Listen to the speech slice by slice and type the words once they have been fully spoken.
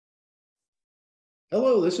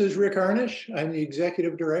Hello, this is Rick Harnish. I'm the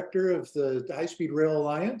Executive Director of the High Speed Rail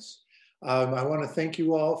Alliance. I want to thank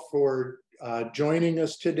you all for joining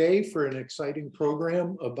us today for an exciting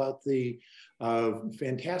program about the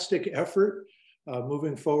fantastic effort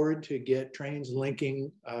moving forward to get trains linking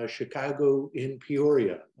Chicago in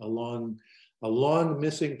Peoria, along a long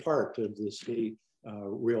missing part of the state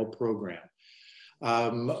rail program.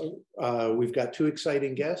 We've got two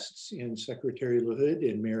exciting guests in Secretary LaHood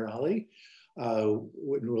and Mayor Ali.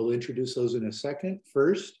 We'll introduce those in a second.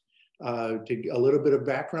 First, a little bit of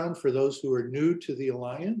background for those who are new to the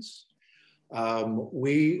Alliance.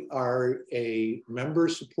 We are a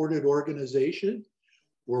member-supported organization.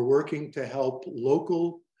 We're working to help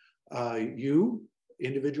local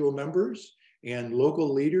individual members and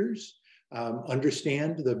local leaders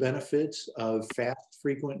understand the benefits of fast,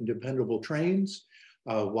 frequent, and dependable trains,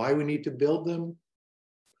 why we need to build them,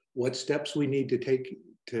 what steps we need to take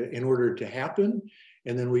in order to happen.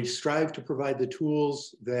 And then we strive to provide the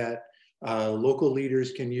tools that local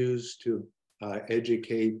leaders can use to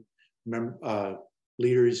educate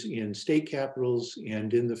leaders in state capitals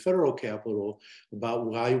and in the federal capital about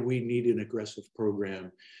why we need an aggressive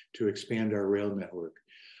program to expand our rail network.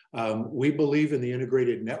 We believe in the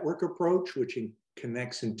integrated network approach, which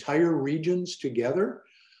connects entire regions together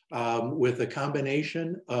with a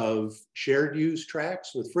combination of shared use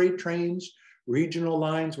tracks with freight trains, regional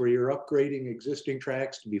lines where you're upgrading existing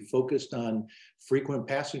tracks to be focused on frequent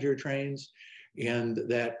passenger trains, and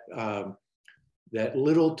that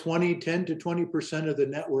little 10 to 20% of the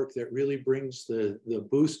network that really brings the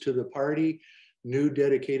boost to the party, new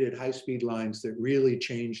dedicated high-speed lines that really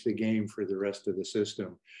change the game for the rest of the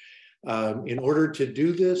system. In order to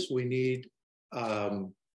do this, we need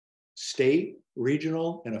state,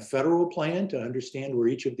 regional, and a federal plan to understand where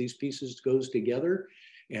each of these pieces goes together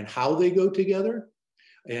and how they go together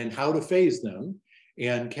and how to phase them.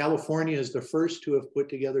 And California is the first to have put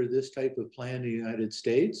together this type of plan in the United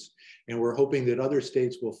States. And we're hoping that other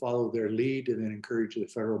states will follow their lead and then encourage the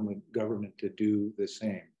federal government to do the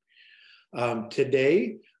same.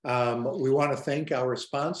 Today, we want to thank our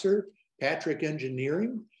sponsor, Patrick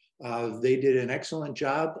Engineering. They did an excellent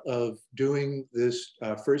job of doing this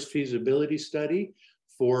first feasibility study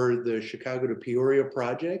for the Chicago to Peoria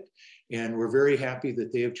project. And we're very happy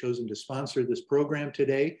that they have chosen to sponsor this program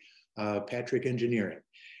today, Patrick Engineering.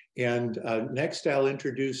 And next I'll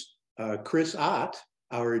introduce Chris Ott,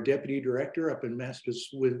 our Deputy Director up in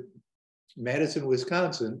Madison,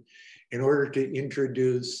 Wisconsin, in order to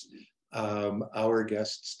introduce our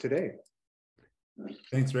guests today.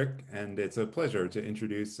 Thanks, Rick. And it's a pleasure to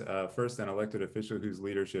introduce first an elected official whose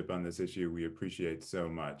leadership on this issue we appreciate so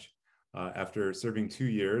much. After serving 2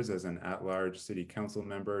 years as an at-large city council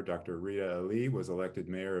member, Dr. Rita Ali was elected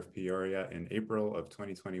mayor of Peoria in April of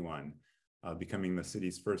 2021, becoming the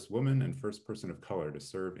city's first woman and first person of color to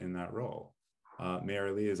serve in that role. Mayor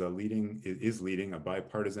Ali is leading a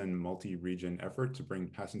bipartisan multi-region effort to bring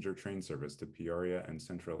passenger train service to Peoria and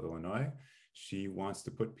central Illinois. She wants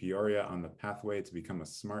to put Peoria on the pathway to become a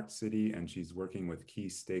smart city, and she's working with key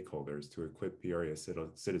stakeholders to equip Peoria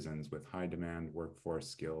citizens with high-demand workforce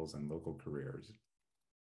skills and local careers.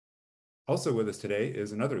 Also with us today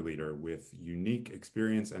is another leader with unique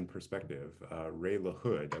experience and perspective, Ray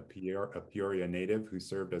LaHood, a Peoria native who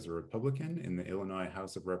served as a Republican in the Illinois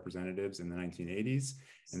House of Representatives in the 1980s,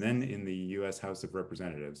 and then in the U.S. House of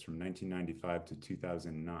Representatives from 1995 to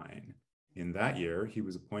 2009. In that year, he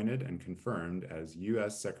was appointed and confirmed as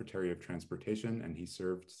U.S. Secretary of Transportation, and he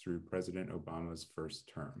served through President Obama's first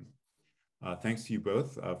term. Thanks to you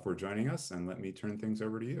both for joining us, and let me turn things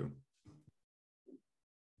over to you.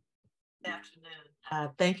 Good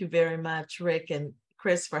afternoon. Thank you very much, Rick and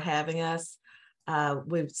Chris, for having us.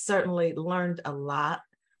 We've certainly learned a lot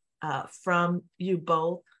from you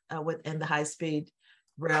both within the High Speed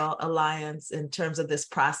Rail Alliance in terms of this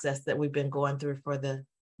process that we've been going through for the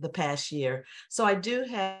past year. So I do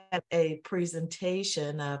have a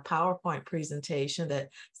presentation, a PowerPoint presentation that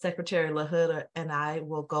Secretary LaHood and I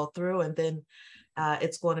will go through, and then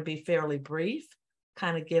it's going to be fairly brief,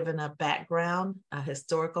 kind of giving a background, a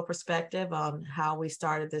historical perspective on how we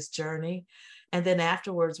started this journey. And then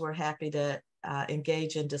afterwards, we're happy to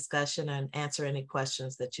engage in discussion and answer any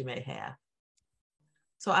questions that you may have.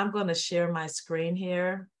 So I'm going to share my screen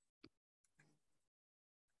here.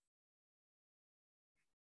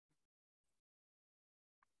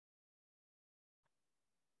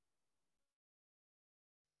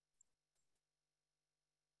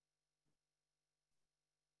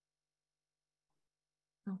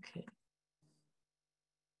 Okay.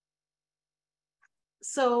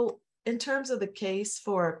 So in terms of the case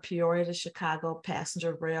for Peoria to Chicago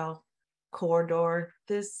passenger rail corridor.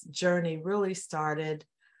 This journey really started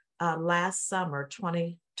last summer,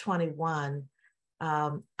 2021.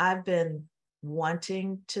 I've been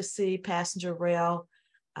wanting to see passenger rail.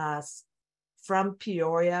 From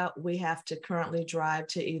Peoria, we have to currently drive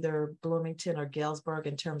to either Bloomington or Galesburg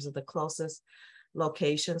in terms of the closest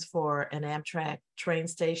locations for an Amtrak train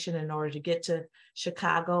station in order to get to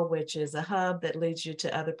Chicago, which is a hub that leads you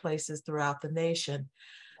to other places throughout the nation.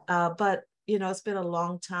 But, it's been a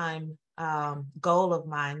long time goal of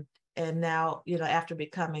mine. And now, after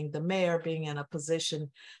becoming the mayor, being in a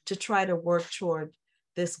position to try to work toward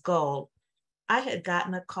this goal, I had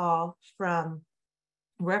gotten a call from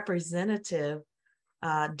Representative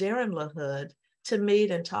Darren LaHood to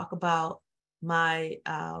meet and talk about my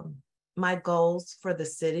my goals for the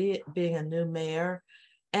city, being a new mayor.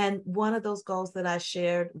 And one of those goals that I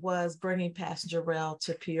shared was bringing passenger rail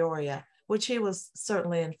to Peoria, which he was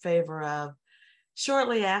certainly in favor of.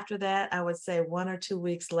 Shortly after that, I would say 1 or 2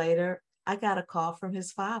 weeks later, I got a call from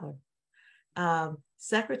his father,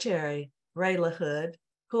 Secretary Ray LaHood,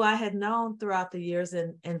 who I had known throughout the years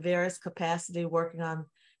in various capacity, working on,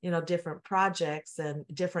 different projects and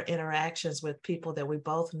different interactions with people that we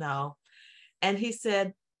both know. And he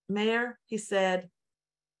said, Mayor, he said,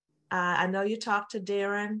 I know you talked to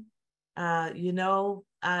Darren,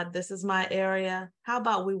 this is my area. How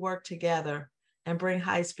about we work together and bring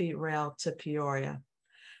high-speed rail to Peoria?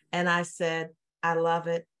 And I said, I love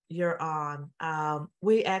it. You're on.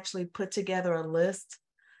 We actually put together a list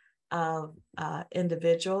of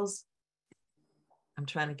individuals. I'm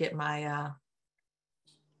trying to get my,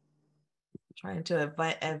 trying to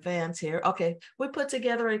advance here. Okay, we put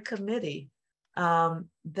together a committee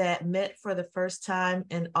that met for the first time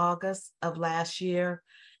in August of last year.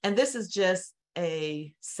 And this is just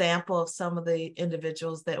a sample of some of the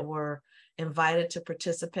individuals that were invited to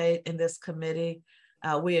participate in this committee.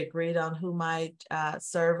 We agreed on who might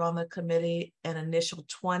serve on the committee, an initial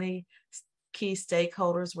 20 key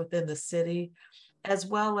stakeholders within the city, as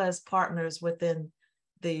well as partners within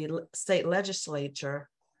the state legislature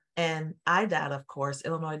and IDOT, of course,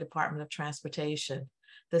 Illinois Department of Transportation,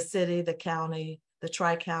 the city, the county, the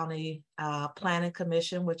Tri-County Planning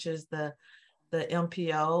Commission, which is the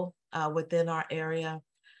MPO within our area,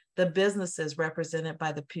 the businesses represented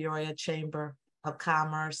by the Peoria Chamber of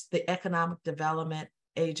Commerce, the Economic Development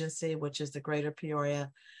Agency, which is the Greater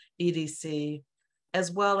Peoria EDC,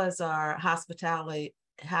 as well as our hospitality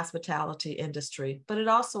industry. But it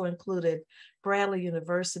also included Bradley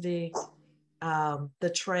University,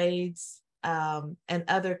 the trades, and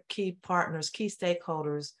other key partners, key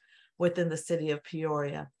stakeholders within the city of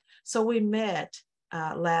Peoria. So we met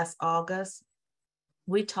last August.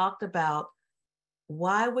 We talked about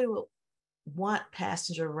why we would want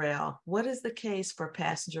passenger rail. What is the case for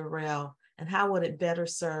passenger rail, and how would it better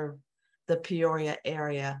serve the Peoria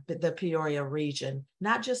area, the Peoria region?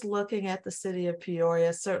 Not just looking at the city of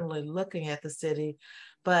Peoria, certainly looking at the city,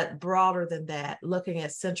 but broader than that, looking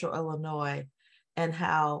at Central Illinois and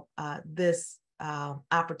how this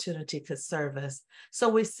opportunity could serve us. So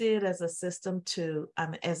we see it as a system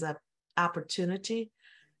as an opportunity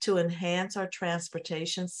to enhance our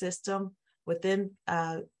transportation system within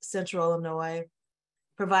Central Illinois,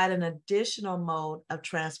 provide an additional mode of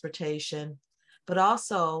transportation, but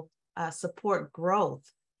also support growth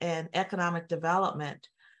and economic development,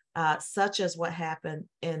 such as what happened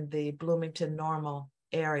in the Bloomington Normal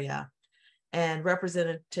area. And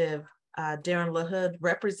Representative Darren LaHood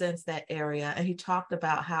represents that area, and he talked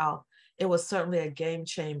about how it was certainly a game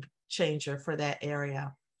changer for that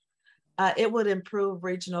area. It would improve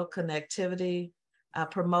regional connectivity,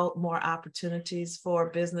 promote more opportunities for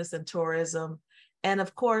business and tourism, and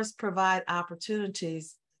of course, provide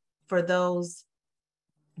opportunities for those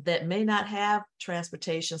that may not have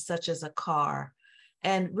transportation, such as a car,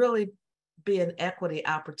 and really be an equity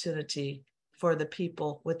opportunity for the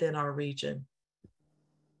people within our region.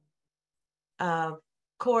 Of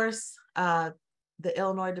course, the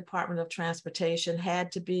Illinois Department of Transportation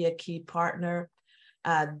had to be a key partner.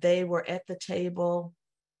 They were at the table.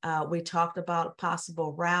 We talked about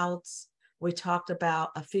possible routes. We talked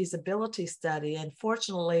about a feasibility study, and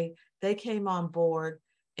fortunately, they came on board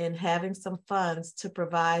in having some funds to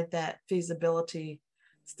provide that feasibility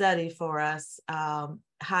study for us.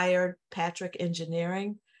 Hired Patrick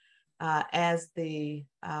Engineering as the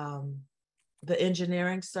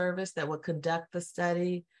engineering service that would conduct the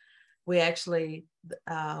study. We actually,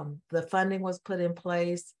 the funding was put in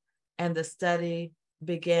place, and the study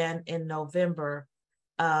began in November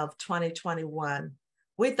of 2021.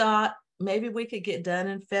 We thought maybe we could get done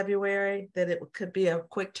in February, that it could be a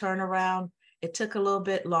quick turnaround. It took a little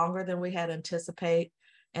bit longer than we had anticipated,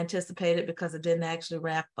 anticipated because it didn't actually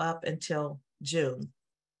wrap up until June.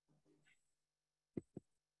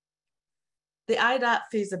 The IDOT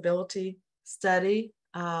feasibility study,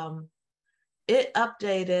 it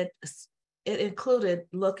included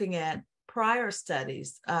looking at prior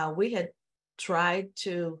studies. We had tried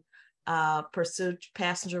to pursue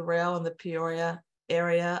passenger rail in the Peoria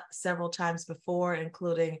area several times before,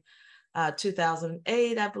 including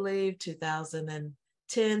 2008, I believe,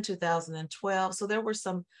 2010, 2012. So there were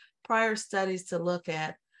some prior studies to look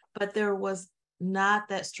at, but there was not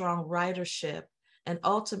that strong ridership. And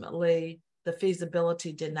ultimately, the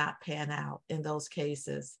feasibility did not pan out in those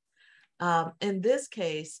cases. In this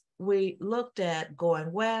case, we looked at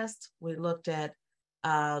going west, we looked at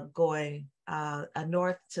going a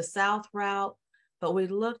north to south route, but we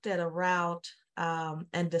looked at a route and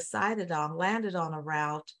landed on a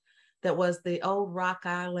route that was the old Rock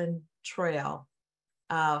Island Trail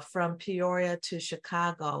from Peoria to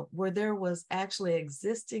Chicago, where there was actually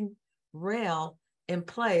existing rail in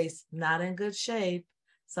place, not in good shape.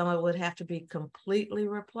 Some of it would have to be completely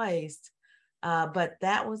replaced. But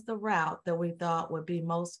that was the route that we thought would be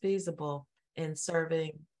most feasible in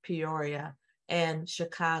serving Peoria and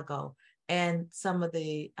Chicago and some of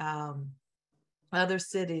the other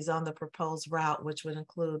cities on the proposed route, which would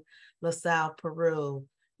include Lasalle-Peru,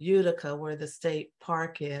 Utica, where the state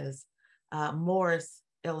park is, Morris,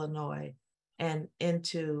 Illinois, and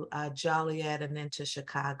into Joliet and into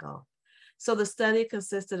Chicago. So the study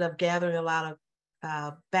consisted of gathering a lot of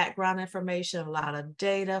background information, a lot of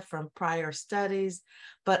data from prior studies,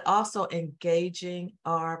 but also engaging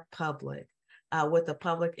our public with a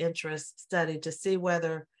public interest study to see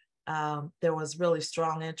whether there was really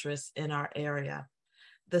strong interest in our area.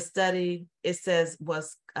 The study, it says,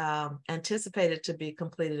 was anticipated to be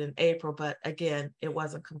completed in April, but again, it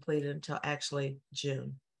wasn't completed until actually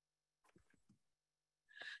June.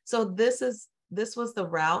 So this was the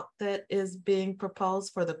route that is being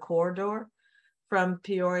proposed for the corridor from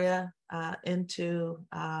Peoria into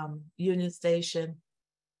Union Station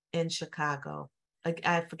in Chicago.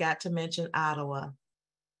 I forgot to mention Ottawa.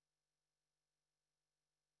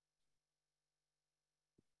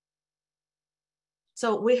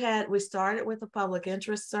 So we started with a public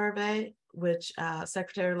interest survey, which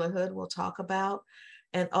Secretary LaHood will talk about.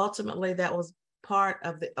 And ultimately that was part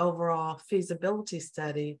of the overall feasibility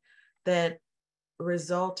study that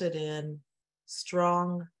resulted in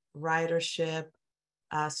strong ridership,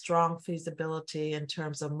 strong feasibility in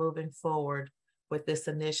terms of moving forward with this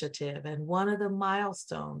initiative. And one of the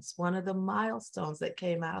milestones that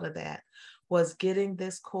came out of that was getting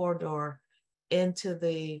this corridor into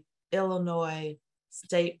the Illinois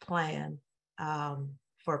state plan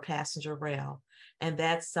for passenger rail. And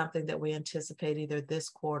that's something that we anticipate either this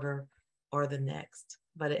quarter or the next,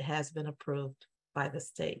 but it has been approved by the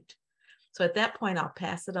state. So at that point, I'll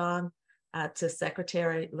pass it on to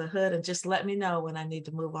Secretary LaHood, and just let me know when I need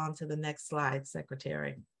to move on to the next slide,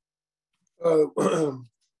 Secretary.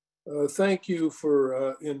 Thank you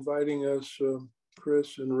for inviting us,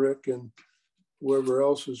 Chris and Rick and whoever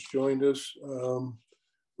else has joined us.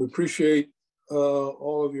 We appreciate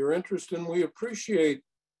all of your interest, and we appreciate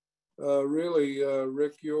really,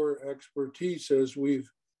 Rick, your expertise as we've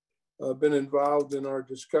been involved in our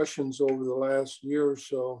discussions over the last year or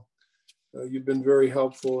so. You've been very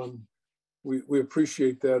helpful, and we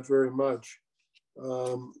appreciate that very much.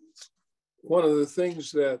 One of the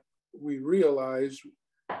things that we realize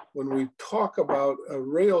when we talk about a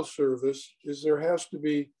rail service is there has to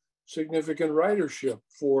be significant ridership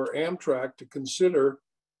for Amtrak to consider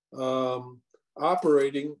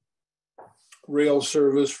operating rail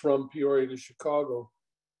service from Peoria to Chicago.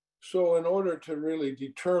 So in order to really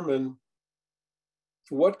determine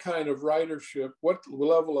what kind of ridership, what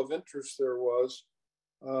level of interest there was,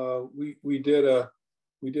 we did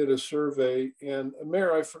a survey. And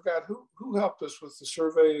Mayor, I forgot who helped us with the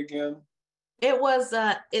survey again. It was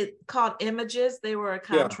called Images. They were a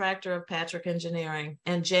contractor of Patrick Engineering,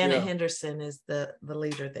 and Janet Henderson is the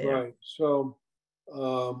leader there. Right. So,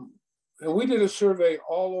 and we did a survey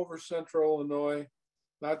all over Central Illinois,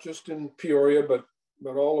 not just in Peoria, but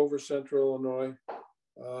all over Central Illinois.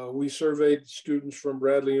 We surveyed students from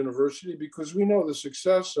Bradley University because we know the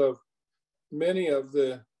success of many of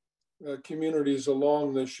the communities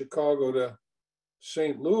along the Chicago to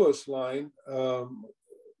St. Louis line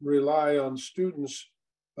rely on students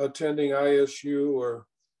attending ISU or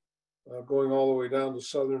going all the way down to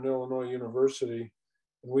Southern Illinois University.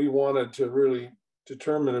 And we wanted to really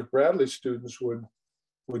determine if Bradley students would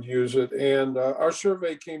use it. And our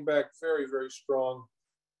survey came back very, very strong.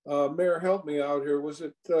 Mayor, help me out here. Was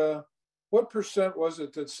it, what percent was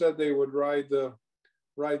it that said they would ride the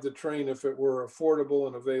ride the train if it were affordable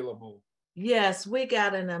and available. Yes, we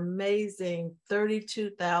got an amazing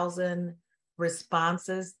 32,000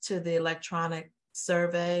 responses to the electronic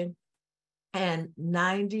survey, and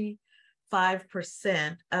 95%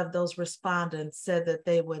 of those respondents said that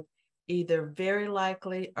they would either very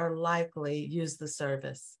likely or likely use the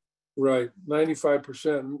service. Right,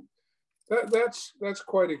 95%. That's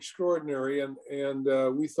quite extraordinary, and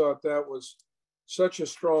we thought that was such a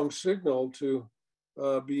strong signal to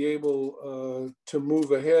be able to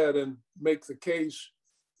move ahead and make the case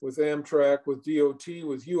with Amtrak, with DOT,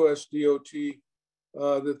 with US DOT,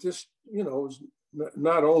 that this, is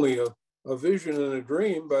not only a vision and a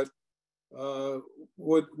dream, but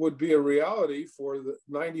would be a reality for the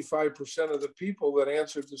 95% of the people that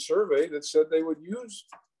answered the survey that said they would use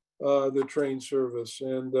the train service.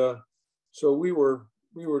 And so we were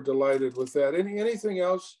delighted with that. Anything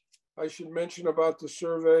else I should mention about the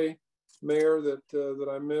survey, Mayor, that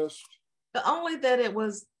I missed? Only that it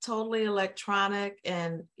was totally electronic,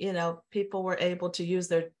 and people were able to use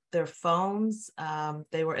their phones.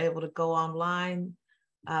 They were able to go online,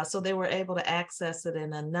 so they were able to access it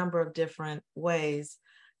in a number of different ways.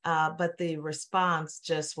 But the response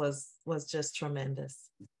just was just tremendous.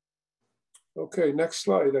 Okay, next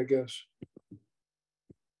slide, I guess.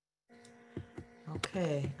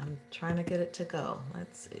 Okay, I'm trying to get it to go.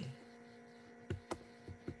 Let's see.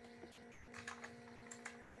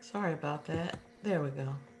 Sorry about that. There we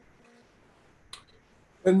go.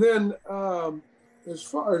 And then as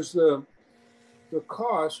far as the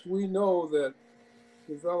cost, we know that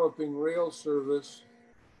developing rail service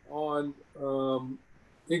on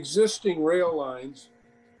existing rail lines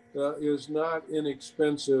is not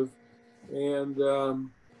inexpensive. And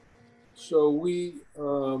so we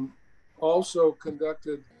also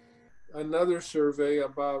conducted another survey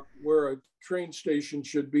about where a train station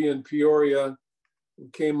should be in Peoria. We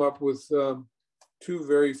came up with two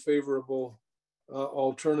very favorable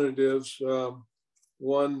alternatives.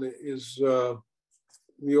 One is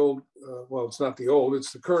the old, well, it's not the old,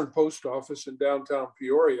 it's the current post office in downtown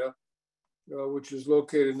Peoria, which is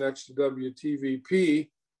located next to WTVP.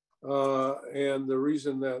 And the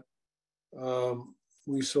reason that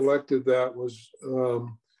we selected that was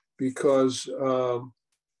because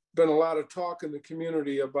been a lot of talk in the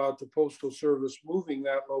community about the Postal Service moving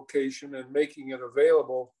that location and making it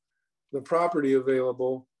available, the property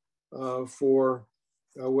available for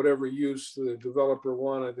whatever use the developer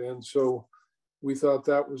wanted. And so we thought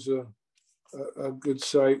that was a good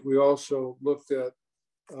site. We also looked at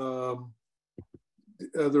the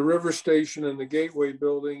River Station and the Gateway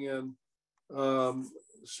Building. And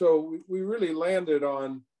so we really landed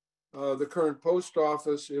on the current post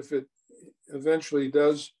office. If it eventually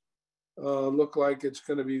does look like it's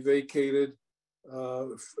going to be vacated,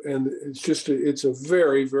 and it's a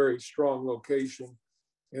very, very strong location.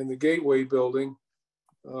 And the Gateway Building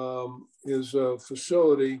is a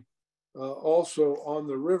facility also on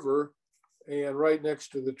the river and right next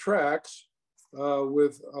to the tracks,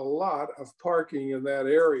 with a lot of parking in that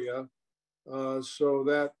area. So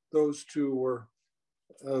that those two were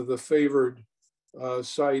the favored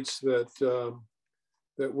sites that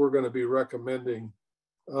we're going to be recommending.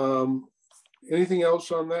 Anything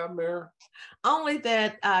else on that, Mayor? Only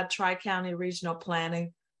that Tri-County Regional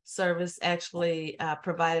Planning Service actually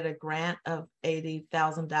provided a grant of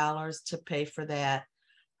 $80,000 to pay for that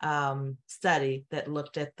study that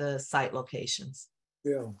looked at the site locations.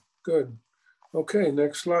 Yeah, good. Okay,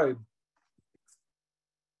 next slide.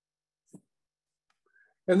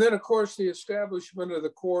 And then, of course, the establishment of the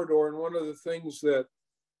corridor. And one of the things that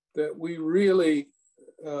we really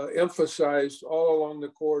emphasized all along the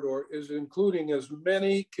corridor is including as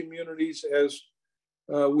many communities as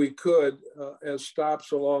we could as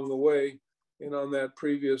stops along the way. And on that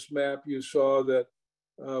previous map, you saw that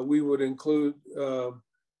we would include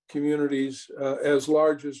communities as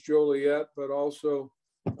large as Joliet, but also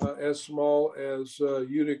as small as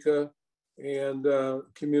Utica, and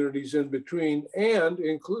communities in between, and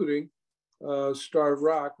including Starved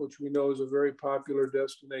Rock, which we know is a very popular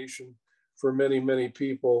destination for many, many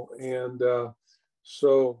people. And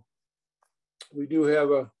so we do have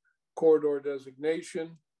a corridor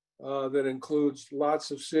designation that includes lots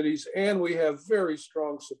of cities, and we have very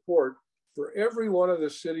strong support for every one of the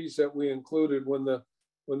cities that we included. When the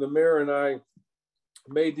mayor and I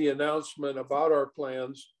made the announcement about our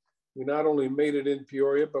plans, we not only made it in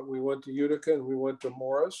Peoria, but we went to Utica and we went to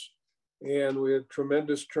Morris, and we had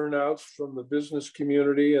tremendous turnouts from the business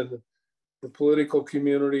community and the political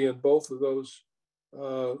community, and both of those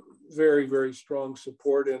very, very strong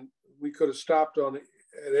support. And we could have stopped on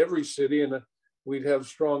at every city and we'd have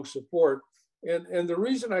strong support. And the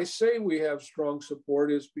reason I say we have strong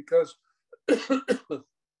support is because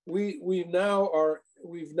we've now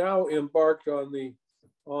embarked on the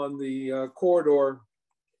corridor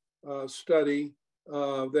study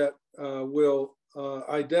that will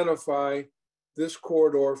identify this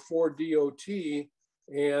corridor for DOT,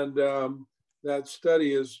 and that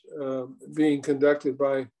study is being conducted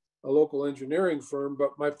by a local engineering firm.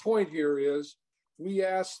 But my point here is we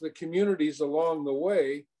asked the communities along the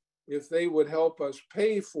way if they would help us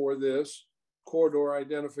pay for this corridor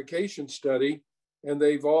identification study, and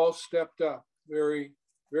they've all stepped up very,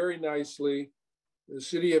 very nicely. The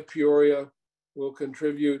city of Peoria will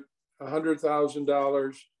contribute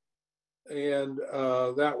 $100,000, and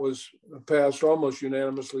that was passed almost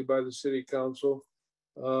unanimously by the city council.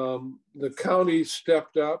 The county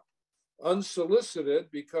stepped up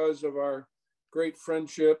unsolicited because of our great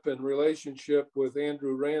friendship and relationship with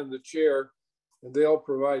Andrew Rand, the chair, and they'll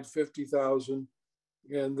provide $50,000.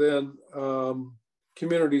 And then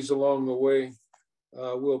communities along the way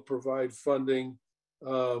will provide funding,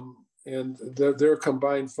 and their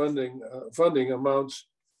combined funding amounts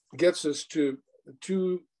gets us to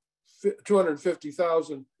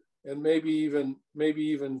 250,000 and maybe even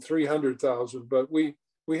 300,000. But we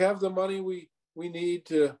have the money we need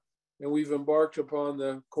to, and we've embarked upon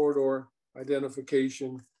the corridor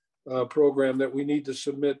identification program that we need to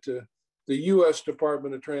submit to the U.S.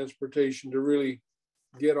 Department of Transportation to really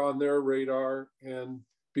get on their radar and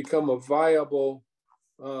become a viable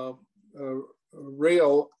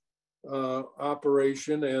rail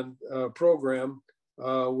operation and program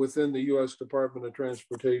within the U.S. Department of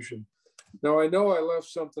Transportation. Now, I know I left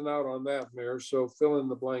something out on that, Mayor, so fill in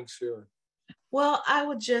the blanks here. Well, I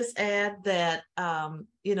would just add that, the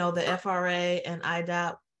FRA and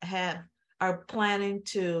IDOT are planning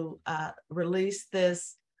to release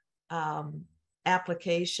this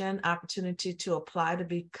application opportunity to apply to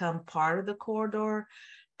become part of the corridor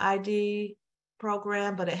ID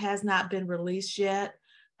program, but it has not been released yet.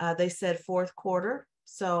 They said fourth quarter.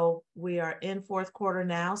 So we are in fourth quarter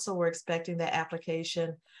now. So we're expecting the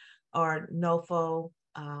application or NOFO,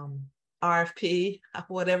 RFP,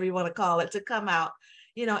 whatever you want to call it, to come out,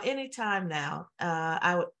 anytime now.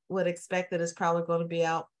 I would expect that it's probably going to be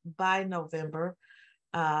out by November,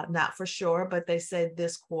 not for sure, but they said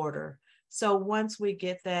this quarter. So once we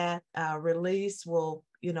get that release, we'll,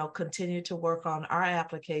 continue to work on our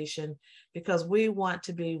application, because we want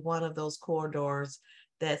to be one of those corridors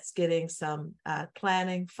that's getting some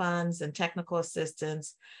planning funds and technical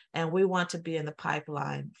assistance. And we want to be in the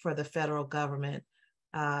pipeline for the federal government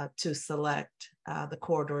to select the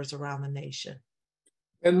corridors around the nation.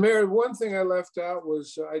 And Mayor, one thing I left out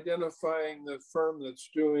was identifying the firm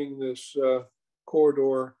that's doing this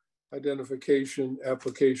corridor identification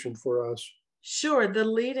application for us. Sure. The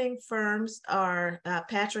leading firms are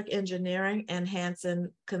Patrick Engineering and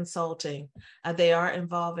Hansen Consulting. They are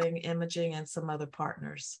involving imaging and some other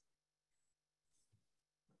partners.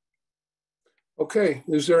 Okay.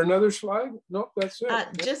 Is there another slide? Nope, that's it.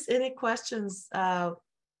 Just any questions,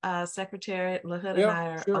 Secretary LaHood and I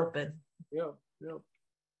are open. Yeah.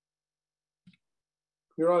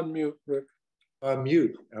 You're on mute, Rick.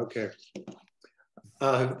 Mute. Okay.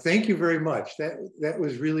 Thank you very much. That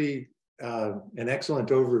was really an excellent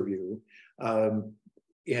overview.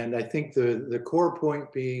 And I think the core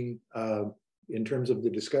point being, in terms of the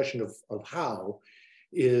discussion of how,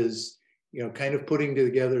 is, kind of putting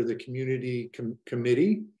together the community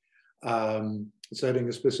committee, setting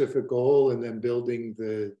a specific goal, and then building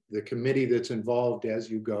the committee that's involved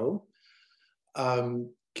as you go.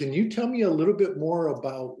 Can you tell me a little bit more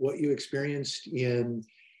about what you experienced in,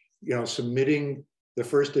 submitting the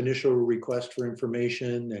first initial request for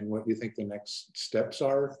information, and what you think the next steps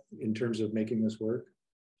are in terms of making this work?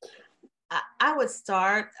 I would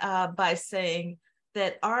start by saying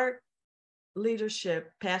that our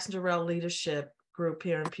leadership, passenger rail leadership group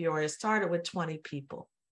here in Peoria, started with 20 people.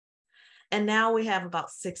 And now we have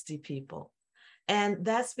about 60 people. And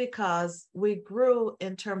that's because we grew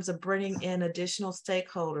in terms of bringing in additional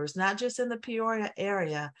stakeholders, not just in the Peoria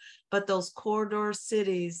area, but those corridor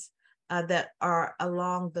cities that are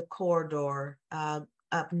along the corridor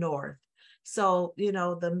up north. So,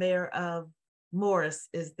 the mayor of Morris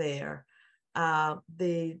is there.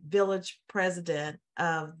 The village president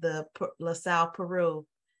of the Lasalle-Peru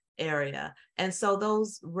area. And so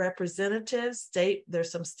those representatives,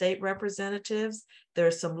 there's some state representatives,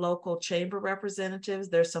 there's some local chamber representatives,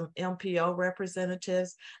 there's some MPO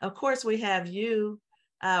representatives. Of course, we have you,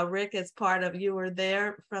 Rick, as part of, you were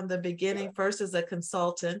there from the beginning, first as a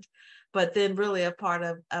consultant, but then really a part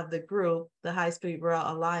of the group, the High Speed Rail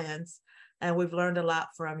Alliance. And we've learned a lot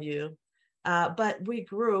from you. But we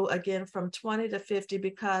grew again from 20 to 50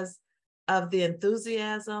 because of the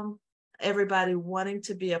enthusiasm, everybody wanting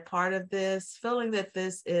to be a part of this, feeling that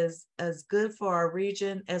this is as good for our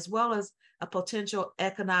region, as well as a potential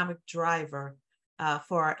economic driver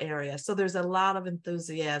for our area. So there's a lot of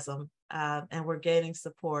enthusiasm, and we're gaining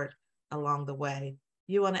support along the way.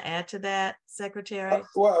 You want to add to that, Secretary?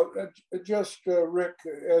 Well, just Rick,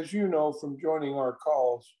 as you know from joining our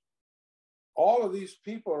calls, all of these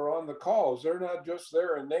people are on the calls. They're not just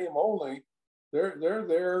there in name only. They're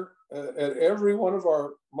there at every one of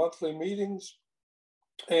our monthly meetings.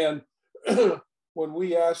 And when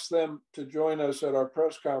we asked them to join us at our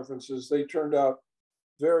press conferences, they turned out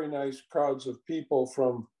very nice crowds of people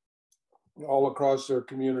from all across their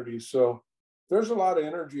communities. So there's a lot of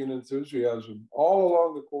energy and enthusiasm all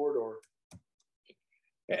along the corridor.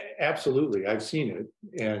 Absolutely, I've seen it.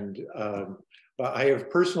 And I have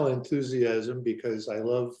personal enthusiasm because I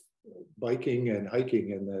love biking and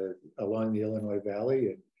hiking along the Illinois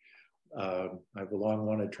Valley. And I've long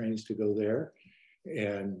wanted trains to go there.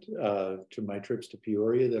 And to my trips to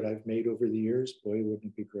Peoria that I've made over the years, boy, wouldn't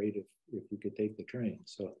it be great if we could take the train.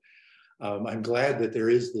 So I'm glad that there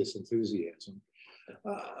is this enthusiasm.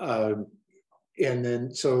 And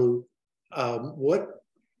then, so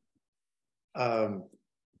I'm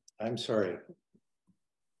sorry.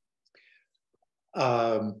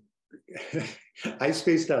 I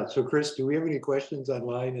spaced out. So Chris, do we have any questions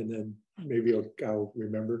online? And then maybe I'll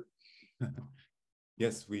remember.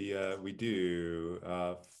 Yes, we do.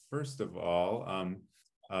 First of all,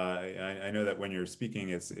 I know that when you're speaking,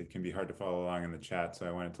 it can be hard to follow along in the chat. So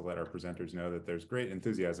I wanted to let our presenters know that there's great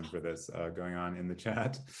enthusiasm for this going on in the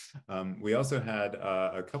chat. We also had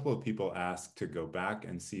a couple of people ask to go back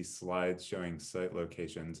and see slides showing site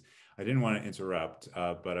locations. I didn't want to interrupt,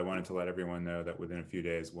 but I wanted to let everyone know that within a few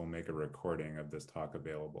days, we'll make a recording of this talk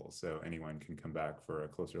available. So anyone can come back for a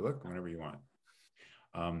closer look whenever you want.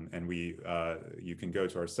 And you can go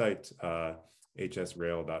to our site,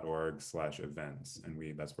 hsrail.org/events,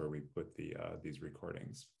 and that's where we put these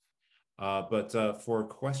recordings. But for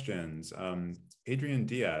questions, Adrian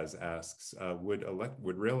Diaz asks,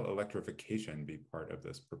 would rail electrification be part of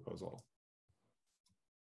this proposal?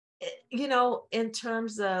 You know, in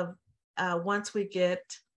terms of once we get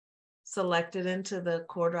selected into the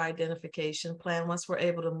corridor identification plan, once we're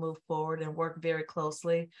able to move forward and work very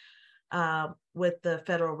closely with the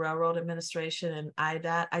Federal Railroad Administration and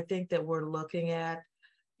IDOT, I think that we're looking at,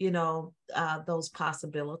 you know, those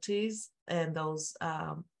possibilities and those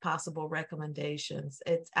possible recommendations.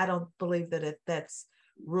 I don't believe that that's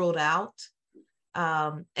ruled out.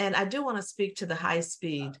 And I do want to speak to the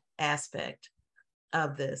high-speed aspect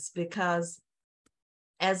of this, because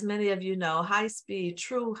as many of you know,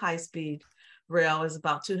 true high-speed rail is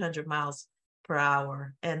about 200 miles per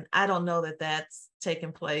hour. And I don't know that that's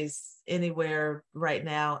taking place anywhere right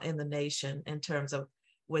now in the nation in terms of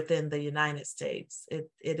within the United States. It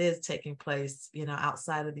is taking place, you know,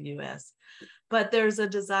 outside of the US. But there's a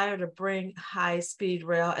desire to bring high-speed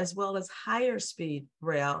rail as well as higher speed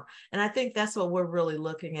rail. And I think that's what we're really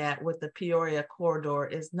looking at with the Peoria corridor,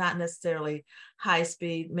 is not necessarily high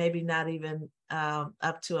speed, maybe not even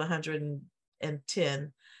up to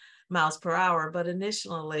 110 miles per hour, but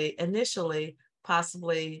initially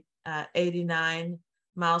possibly 89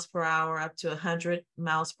 miles per hour up to 100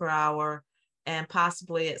 miles per hour, and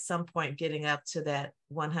possibly at some point getting up to that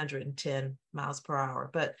 110 miles per hour.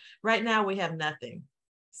 But right now we have nothing.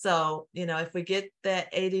 So, you know, if we get that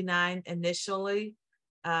 89 initially,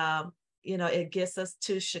 you know, it gets us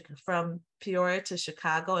from Peoria to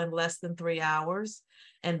Chicago in less than 3 hours,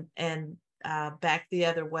 and back the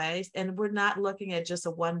other way. And we're not looking at just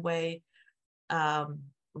a one-way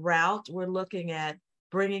route. We're looking at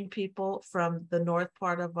bringing people from the north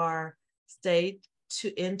part of our state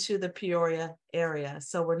into the Peoria area.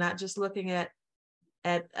 So we're not just looking at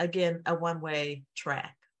again, a one-way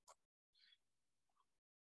track.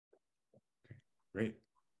 Great.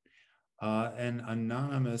 An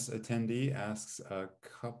anonymous attendee asks a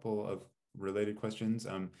couple of related questions.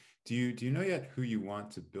 Do you know yet who you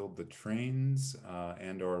want to build the trains,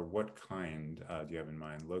 and or what kind do you have in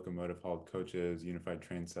mind? Locomotive hauled coaches, unified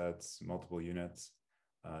train sets, multiple units?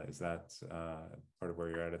 Is that part of where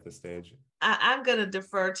you're at this stage? I'm going to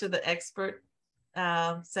defer to the expert,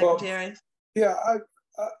 Secretary. Well, yeah,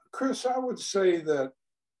 Chris, I would say that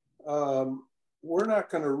we're not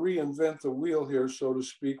going to reinvent the wheel here, so to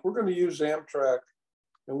speak. We're going to use Amtrak,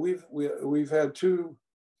 and we've had two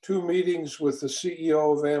meetings with the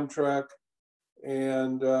CEO of Amtrak,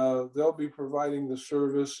 and they'll be providing the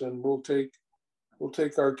service, and we'll take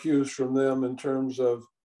our cues from them in terms of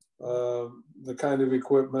the kind of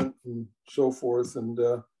equipment and so forth. And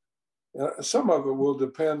some of it will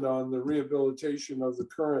depend on the rehabilitation of the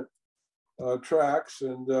current tracks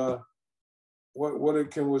and what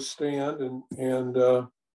it can withstand. And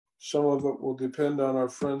some of it will depend on our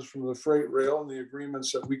friends from the freight rail and the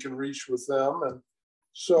agreements that we can reach with them. And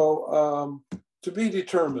so to be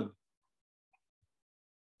determined.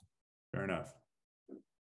 Fair enough.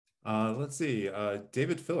 Let's see.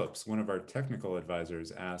 David Phillips, one of our technical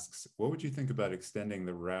advisors, asks, "What would you think about extending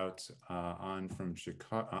the route on from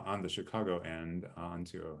Chicago, on the Chicago end,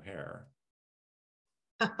 onto O'Hare?"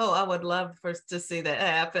 Oh, I would love for us to see that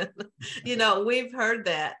happen. You know, we've heard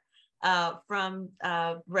that from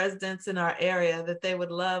residents in our area that they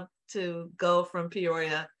would love to go from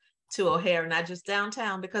Peoria to O'Hare, not just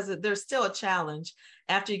downtown, because there's still a challenge.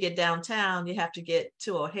 After you get downtown, you have to get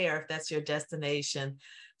to O'Hare if that's your destination.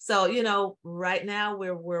 So, you know, right now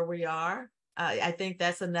we're where we are. I think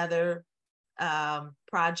that's another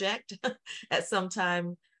project at some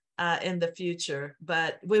time in the future,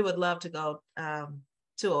 but we would love to go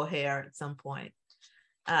to O'Hare at some point.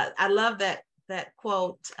 I love that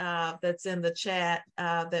quote that's in the chat,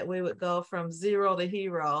 that we would go from zero to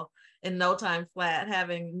hero in no time flat,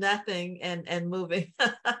 having nothing and moving.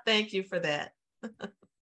 Thank you for that.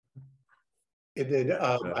 And then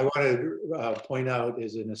I want to point out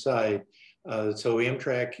as an aside, so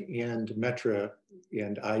Amtrak and Metra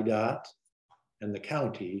and IDOT and the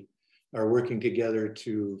county are working together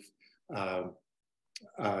to on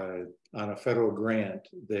a federal grant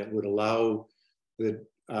that would allow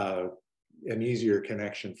an easier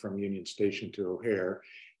connection from Union Station to O'Hare,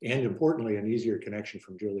 and importantly, an easier connection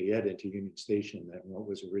from Joliet into Union Station than what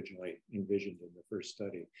was originally envisioned in the first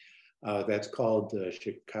study. That's called the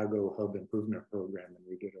Chicago Hub Improvement Program, and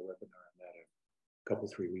we did a webinar on that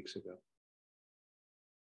 3 weeks ago.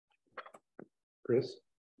 Chris?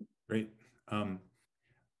 Great.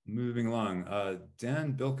 Moving along,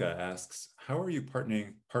 Dan Bilka asks, "How are you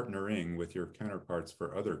partnering with your counterparts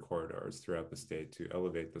for other corridors throughout the state to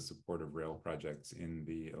elevate the support of rail projects in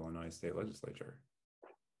the Illinois State Legislature?"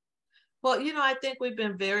 Well, you know, I think we've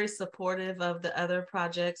been very supportive of the other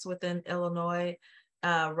projects within Illinois.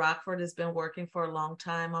 Rockford has been working for a long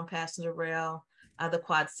time on passenger rail. The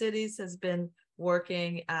Quad Cities has been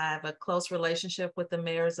working. I have a close relationship with the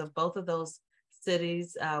mayors of both of those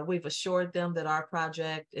cities. We've assured them that our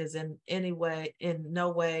project is in no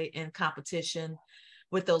way in competition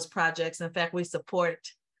with those projects. In fact, we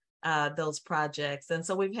support those projects. And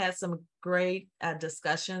so we've had some great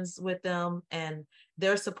discussions with them, and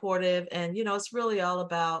they're supportive. And, you know, it's really all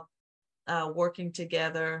about working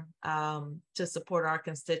together to support our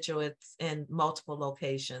constituents in multiple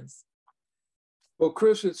locations. Well,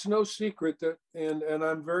 Chris, it's no secret that, and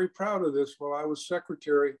I'm very proud of this, while I was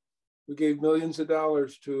secretary, we gave millions of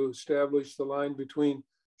dollars to establish the line between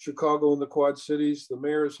Chicago and the Quad Cities. The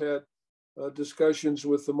mayors had discussions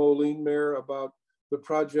with the Moline mayor about the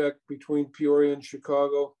project between Peoria and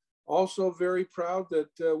Chicago. Also very proud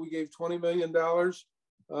that we gave $20 million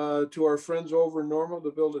to our friends over in Normal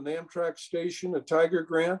to build an Amtrak station, a Tiger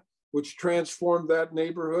grant, which transformed that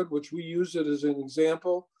neighborhood, which we use it as an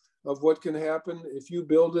example of what can happen. If you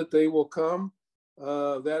build it, they will come.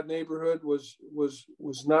 That neighborhood was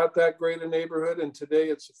not that great a neighborhood, and today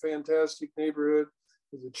it's a fantastic neighborhood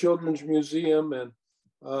with a children's museum and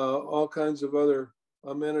all kinds of other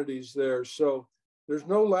amenities there. So there's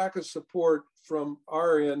no lack of support from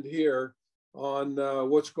our end here on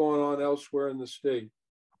what's going on elsewhere in the state.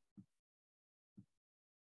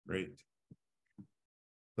 Great.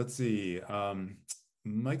 Let's see.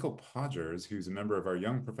 Michael Podgers, who's a member of our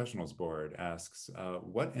Young Professionals Board, asks,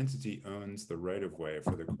 "What entity owns the right-of-way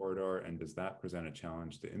for the corridor, and does that present a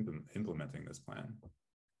challenge to implementing this plan?"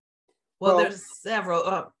 Well, there's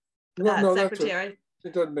several. No, Secretary.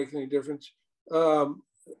 It doesn't make any difference.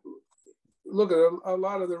 Look, a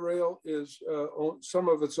lot of the rail is, some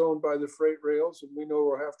of it's owned by the freight rails, and we know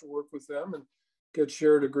we'll have to work with them and get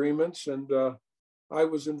shared agreements. And I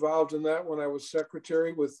was involved in that when I was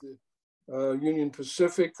secretary with the Union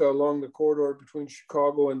Pacific along the corridor between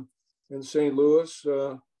Chicago and St. Louis,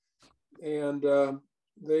 and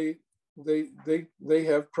they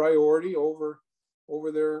have priority over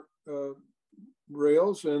their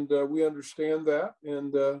rails, and we understand that,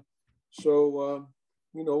 and so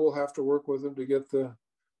you know, we'll have to work with them to get the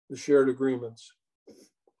shared agreements.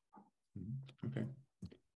 Okay.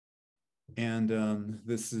 And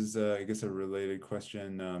this is, I guess, a related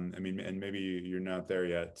question. I mean, and maybe you're not there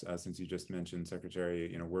yet, since you just mentioned,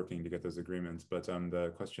 Secretary, you know, working to get those agreements. But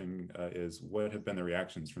the question is, what have been the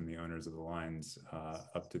reactions from the owners of the lines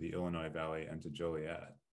up to the Illinois Valley and to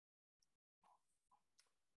Joliet?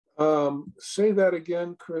 Say that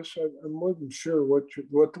again, Chris. I wasn't sure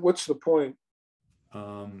what's the point.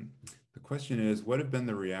 The question is, what have been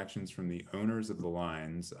the reactions from the owners of the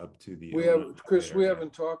lines up to the Chris, we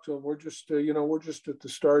haven't talked to them. We're just, we're just at the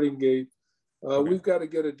starting gate. Okay. We've got to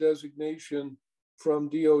get a designation from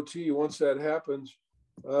DOT. Once that happens,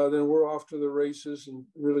 then we're off to the races and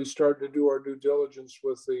really start to do our due diligence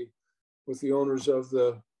with the owners of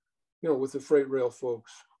the, with the freight rail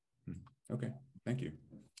folks. Okay, thank you.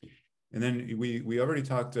 And then we already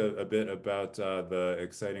talked a bit about the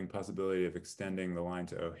exciting possibility of extending the line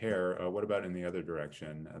to O'Hare. What about in the other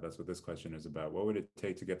direction? That's what this question is about. What would it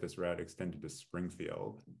take to get this route extended to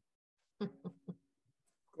Springfield?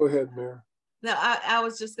 Go ahead, Mayor. No, I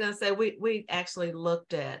was just going to say we actually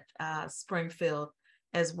looked at Springfield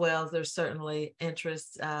as well. There's certainly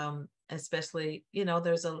interest, especially,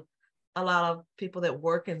 there's a lot of people that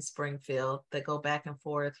work in Springfield that go back and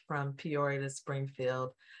forth from Peoria to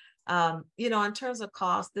Springfield. In terms of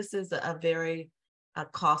cost, this is a very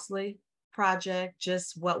costly project,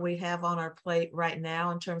 just what we have on our plate right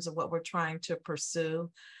now in terms of what we're trying to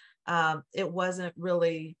pursue. It wasn't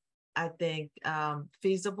really, I think,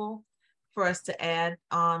 feasible for us to add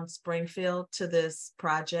on Springfield to this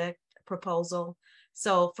project proposal.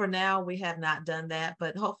 So for now, we have not done that,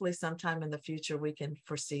 but hopefully sometime in the future, we can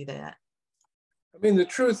foresee that. I mean, the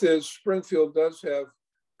truth is Springfield does have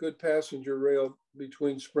good passenger rail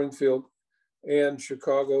between Springfield and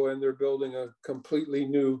Chicago, and they're building a completely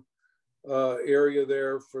new area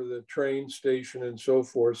there for the train station and so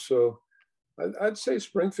forth. So I'd say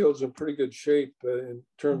Springfield's in pretty good shape in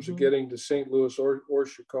terms of getting to St. Louis or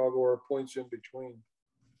Chicago or points in between.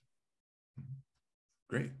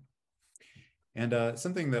 Great. And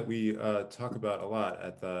something that we talk about a lot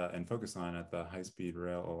and focus on at the High Speed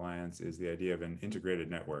Rail Alliance is the idea of an integrated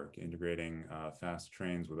network, integrating fast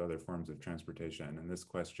trains with other forms of transportation. And this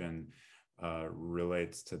question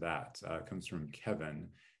relates to that. It comes from Kevin,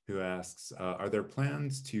 who asks, are there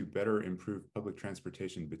plans to better improve public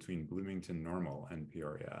transportation between Bloomington Normal and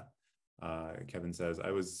Peoria? Kevin says,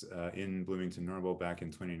 I was in Bloomington Normal back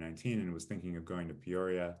in 2019 and was thinking of going to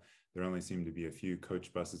Peoria. There only seemed to be a few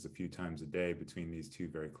coach buses a few times a day between these two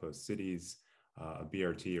very close cities. A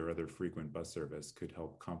BRT or other frequent bus service could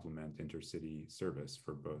help complement intercity service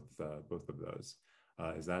for both of those.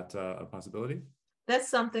 Is that a possibility? That's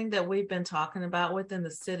something that we've been talking about within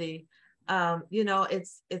the city.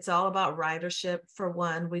 It's all about ridership for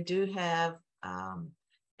one. We do have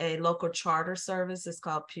a local charter service. It's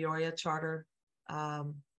called Peoria Charter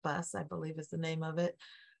Bus, I believe is the name of it.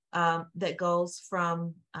 That goes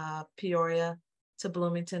from Peoria to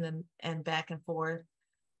Bloomington and back and forth.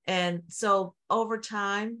 And so over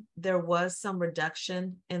time, there was some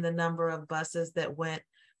reduction in the number of buses that went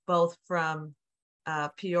both from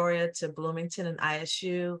Peoria to Bloomington and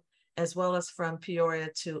ISU, as well as from Peoria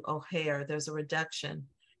to O'Hare. There's a reduction.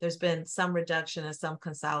 There's been some reduction and some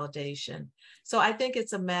consolidation. So I think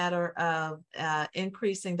it's a matter of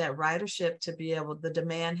increasing that ridership to be able, the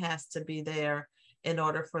demand has to be there in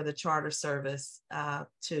order for the charter service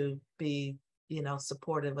to be,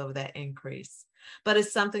 supportive of that increase. But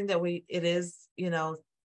it's something that it is,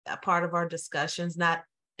 a part of our discussions, not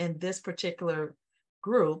in this particular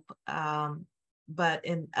group, but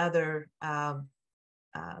in other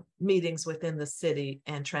meetings within the city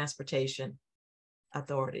and transportation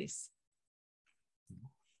authorities.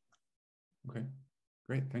 Okay,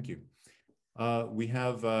 great, thank you. We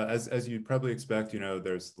have, as you'd probably expect,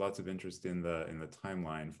 there's lots of interest in the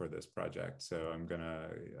timeline for this project. So I'm going to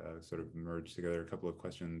sort of merge together a couple of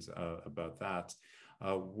questions about that.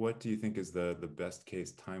 What do you think is the best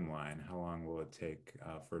case timeline? How long will it take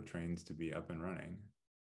for trains to be up and running?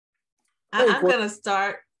 I'm going to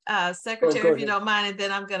start, Secretary, if you don't mind, and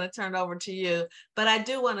then I'm going to turn it over to you. But I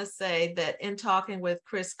do want to say that in talking with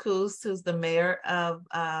Chris Coos, who's the mayor of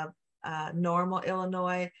Normal,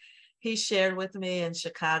 Illinois, he shared with me in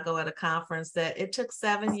Chicago at a conference that it took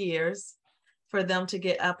 7 years for them to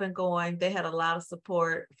get up and going. They had a lot of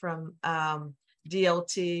support from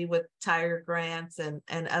DOT with tire grants and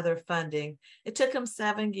other funding. It took him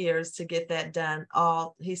 7 years to get that done,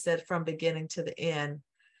 all, he said, from beginning to the end.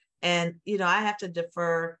 And, I have to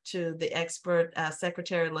defer to the expert,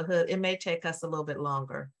 Secretary LaHood. It may take us a little bit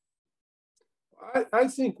longer. I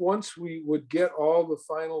think once we would get all the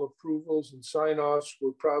final approvals and sign-offs,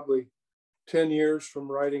 we're probably 10 years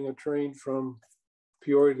from riding a train from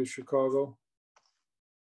Peoria to Chicago.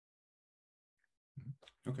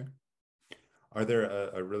 Okay. Are there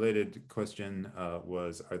a related question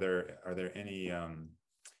was, are there any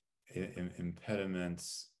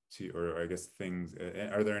impediments to, or I guess things,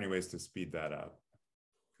 are there any ways to speed that up?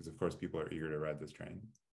 Because of course people are eager to ride this train.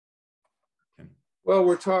 Well,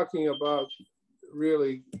 we're talking about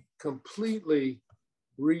really completely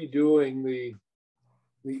redoing the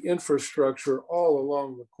infrastructure all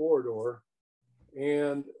along the corridor.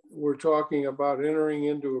 And we're talking about entering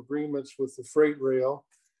into agreements with the freight rail.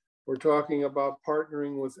 We're talking about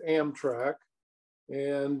partnering with Amtrak.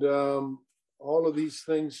 And all of these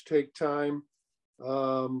things take time.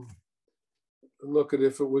 Look,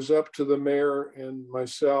 if it was up to the mayor and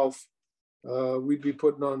myself, we'd be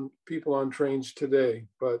putting people on trains today.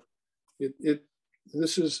 But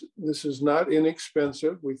this is not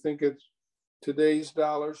inexpensive. We think it's today's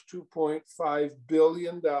dollars, $2.5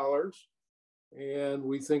 billion. And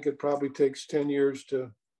we think it probably takes 10 years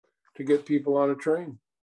to get people on a train.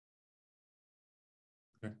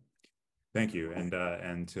 Okay. Thank you.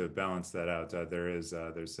 And to balance that out, there's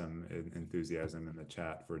some enthusiasm in the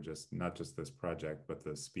chat for not just this project, but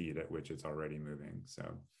the speed at which it's already moving.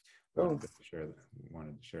 So wanted to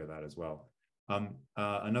share that as well.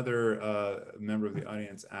 Another member of the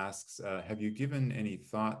audience asks, have you given any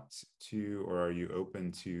thought to, or are you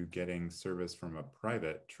open to getting service from a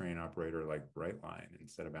private train operator like Brightline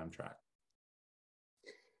instead of Amtrak?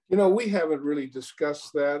 You know, we haven't really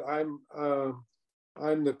discussed that.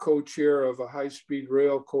 I'm the co-chair of a high-speed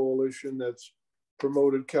rail coalition that's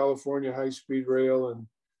promoted California high-speed rail and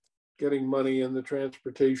getting money in the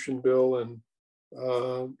transportation bill. And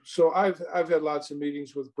so I've had lots of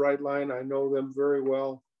meetings with Brightline. I know them very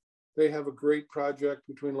well. They have a great project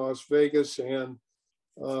between Las Vegas and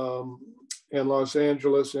Los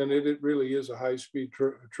Angeles, and it really is a high-speed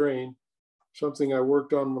train, something I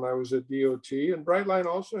worked on when I was at DOT. And Brightline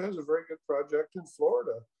also has a very good project in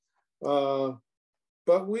Florida.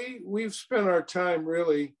 But we've spent our time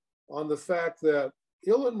really on the fact that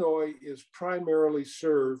Illinois is primarily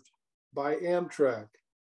served by Amtrak.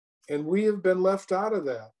 And we have been left out of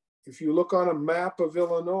that. If you look on a map of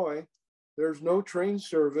Illinois, there's no train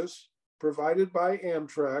service provided by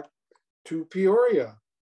Amtrak to Peoria.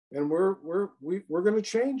 And we're going to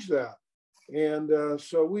change that. And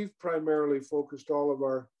so we've primarily focused all of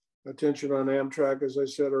our attention on Amtrak, as I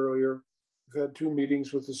said earlier. We've had 2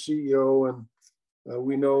 meetings with the CEO, and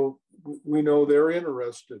we know they're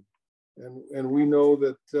interested, and we know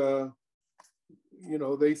that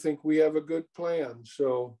they think we have a good plan.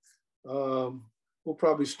 So we'll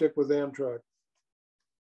probably stick with Amtrak.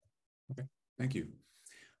 Okay, thank you.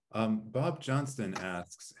 Bob Johnston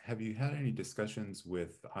asks, have you had any discussions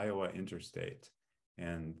with Iowa Interstate?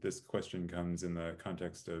 And this question comes in the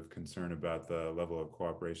context of concern about the level of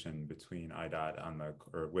cooperation between IDOT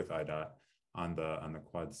with IDOT on the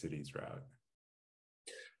Quad Cities route.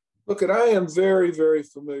 Look, I am very, very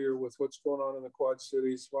familiar with what's going on in the Quad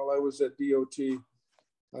Cities. While I was at DOT,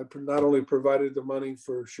 I not only provided the money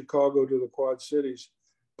for Chicago to the Quad Cities,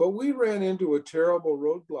 but we ran into a terrible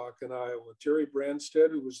roadblock in Iowa. Terry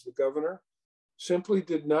Branstad, who was the governor, simply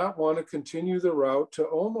did not want to continue the route to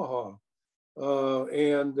Omaha.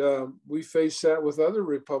 And we faced that with other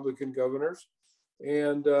Republican governors.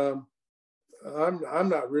 And I'm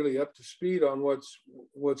not really up to speed on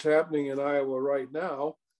what's happening in Iowa right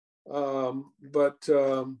now. But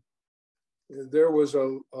there was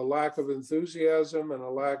a lack of enthusiasm and a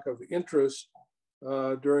lack of interest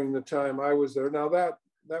during the time I was there. Now that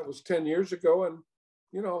was 10 years ago, and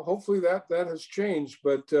hopefully that has changed.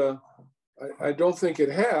 But I don't think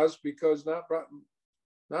it has, because not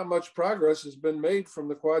much progress has been made from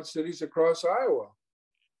the Quad Cities across Iowa.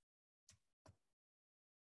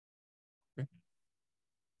 Okay.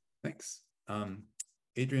 Thanks.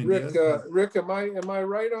 Adrian Rick, am I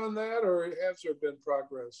right on that, or has there been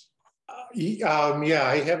progress? Yeah,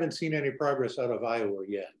 I haven't seen any progress out of Iowa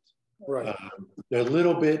yet. Right. A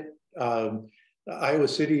little bit. Iowa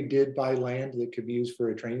City did buy land that could be used for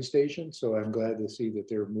a train station, so I'm glad to see that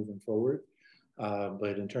they're moving forward.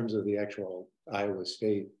 But in terms of the actual Iowa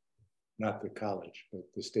state, not the college, but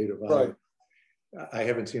the state of Iowa, I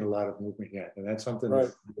haven't seen a lot of movement yet, and that's something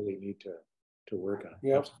that we really need to work on.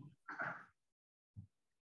 Yep.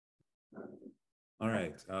 All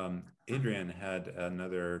right. Adrian had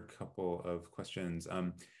another couple of questions.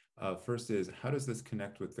 First is, how does this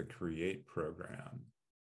connect with the CREATE program?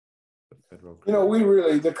 The federal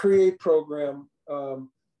CREATE? The CREATE program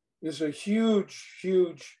is a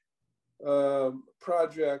huge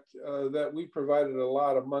project that we provided a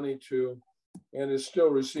lot of money to, and is still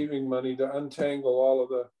receiving money to untangle all of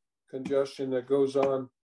the congestion that goes on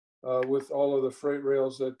with all of the freight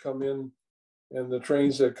rails that come in and the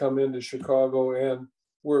trains that come into Chicago, and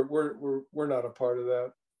we're not a part of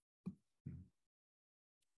that.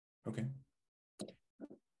 Okay.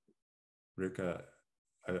 Rick,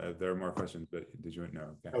 there are more questions, but did you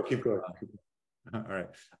know? Okay. Oh, keep going. All right.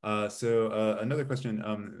 So another question.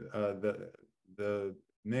 The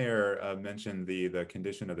mayor mentioned the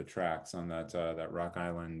condition of the tracks on that Rock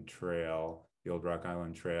Island Trail, the old Rock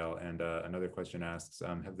Island Trail, and another question asks,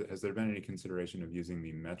 has there been any consideration of using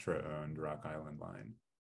the Metro-owned Rock Island line?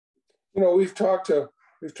 You know, we've talked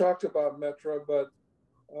about Metro, but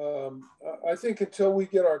I think until we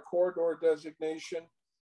get our corridor designation,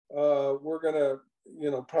 we're gonna,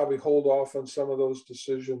 probably hold off on some of those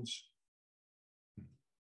decisions.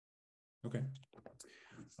 Okay.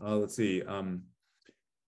 Let's see.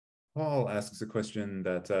 Paul asks a question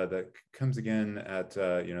that comes again at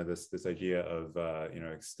this idea of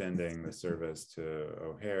extending the service to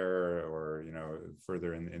O'Hare, or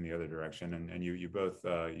further in the other direction. And you both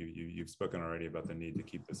you've spoken already about the need to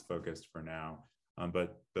keep this focused for now.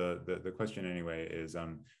 But the question anyway is,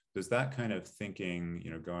 does that kind of thinking,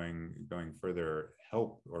 going further,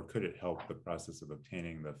 help, or could it help the process of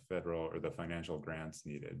obtaining the federal or the financial grants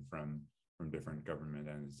needed from different government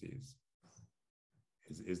entities?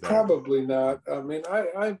 Is that probably not? I mean,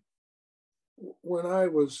 when I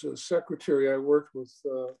was secretary, I worked with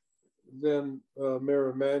then Mayor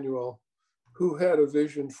Emanuel, who had a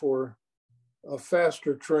vision for a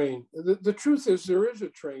faster train. The truth is, there is a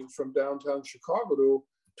train from downtown Chicago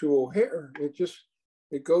to O'Hare.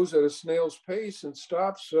 It goes at a snail's pace and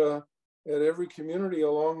stops at every community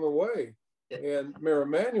along the way. And Mayor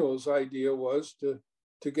Emanuel's idea was to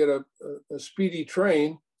get a speedy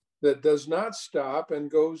train that does not stop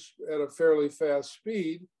and goes at a fairly fast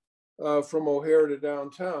speed from O'Hare to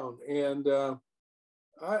downtown. And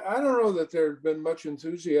I don't know that there's been much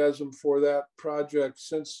enthusiasm for that project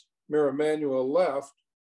since Mayor Emanuel left,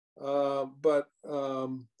 but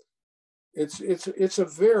it's a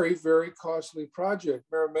very, very costly project.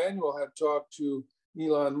 Mayor Emanuel had talked to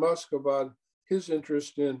Elon Musk about his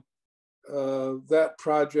interest in that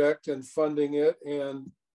project and funding it,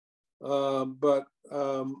 and but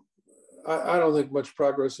I don't think much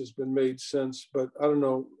progress has been made since. But I don't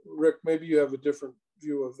know, Rick, maybe you have a different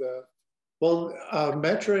view of that. Well,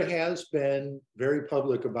 Metra has been very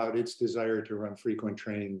public about its desire to run frequent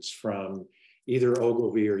trains from either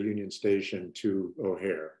Ogilvie or Union Station to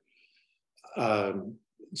O'Hare.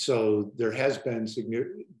 So there has been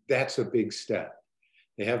that's a big step.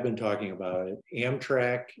 They have been talking about it.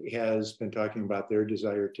 Amtrak has been talking about their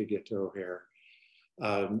desire to get to O'Hare.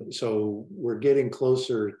 So we're getting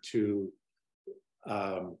closer to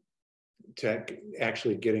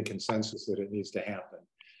actually getting consensus that it needs to happen.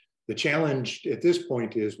 The challenge at this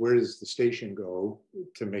point is, where does the station go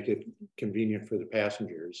to make it convenient for the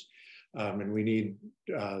passengers? And we need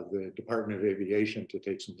the Department of Aviation to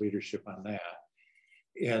take some leadership on that.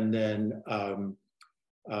 And then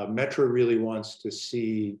Metro really wants to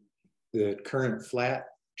see the current flat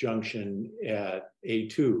junction at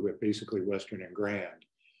A2, at basically Western and Grand,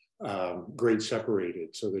 grade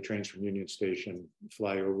separated, so the trains from Union Station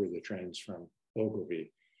fly over the trains from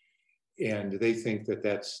Ogilvie. And they think that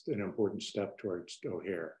that's an important step towards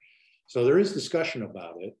O'Hare. So there is discussion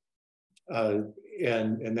about it,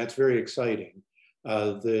 and that's very exciting.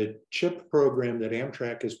 The CHIP program that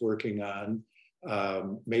Amtrak is working on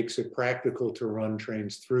makes it practical to run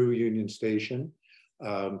trains through Union Station.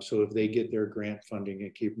 So if they get their grant funding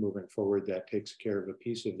and keep moving forward, that takes care of a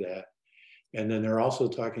piece of that. And then they're also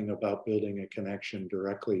talking about building a connection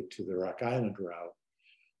directly to the Rock Island route,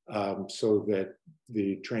 so that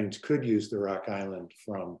the trains could use the Rock Island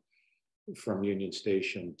from Union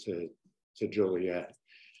Station to Joliet.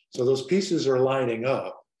 So those pieces are lining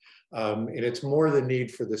up. And it's more the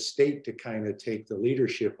need for the state to kind of take the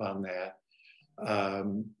leadership on that.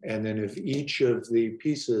 And then if each of the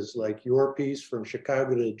pieces, like your piece from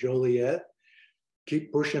Chicago to Joliet,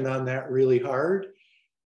 keep pushing on that really hard,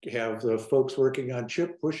 have the folks working on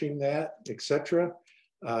CHIP pushing that, et cetera,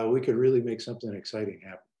 we could really make something exciting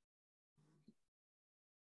happen.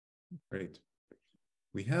 Great.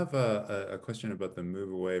 We have a question about the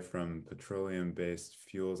move away from petroleum-based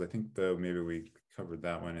fuels. I think, though, maybe we covered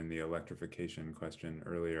that one in the electrification question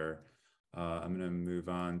earlier. I'm going to move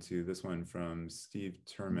on to this one from Steve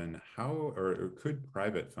Turman. How or could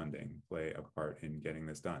private funding play a part in getting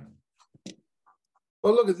this done?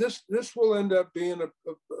 Well, look at this. This will end up being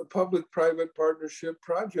a public-private partnership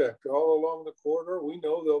project all along the corridor. We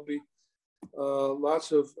know there'll be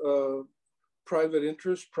lots of private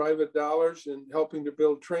interest, private dollars in helping to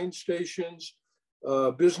build train stations,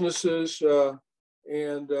 businesses,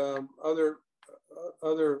 and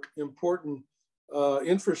other important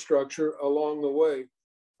infrastructure along the way.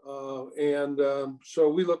 So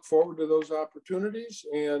we look forward to those opportunities.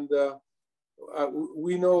 And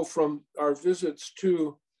we know from our visits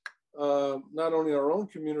to not only our own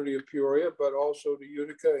community of Peoria, but also to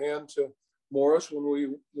Utica and to Morris. When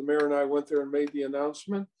the mayor and I went there and made the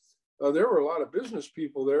announcement, there were a lot of business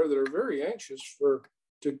people there that are very anxious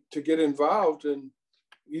to get involved in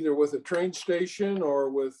either with a train station or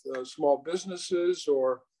with small businesses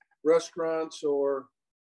or restaurants or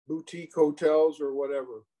boutique hotels or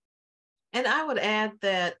whatever. And I would add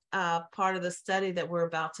that part of the study that we're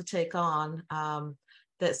about to take on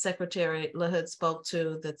that Secretary LaHood spoke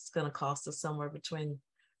to, that's going to cost us somewhere between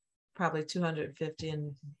probably 250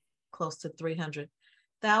 and close to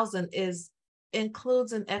 300,000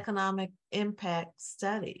 includes an economic impact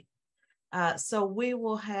study. So we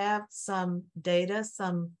will have some data,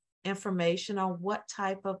 some information on what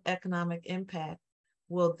type of economic impact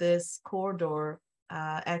will this corridor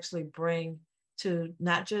actually bring to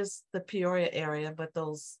not just the Peoria area, but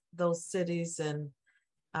those cities and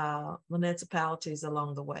municipalities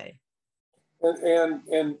along the way.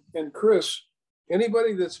 And Chris,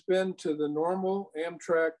 anybody that's been to the normal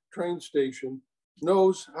Amtrak train station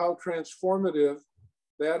knows how transformative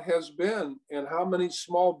that has been and how many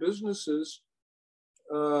small businesses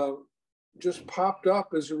just popped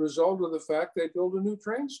up as a result of the fact they built a new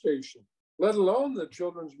train station, let alone the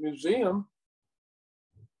Children's Museum.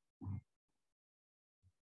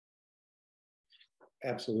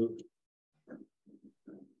 Absolutely.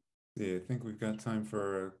 Yeah, I think we've got time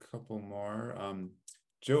for a couple more.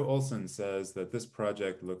 Joe Olson says that this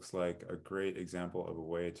project looks like a great example of a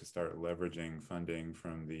way to start leveraging funding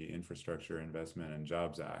from the Infrastructure Investment and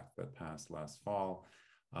Jobs Act that passed last fall,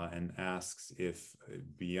 and asks if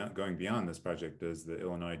going beyond this project, does the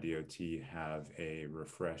Illinois DOT have a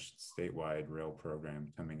refreshed statewide rail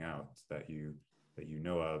program coming out that you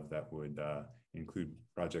know of that would include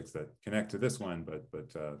projects that connect to this one,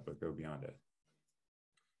 but go beyond it?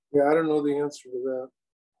 Yeah, I don't know the answer to that.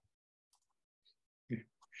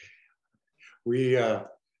 We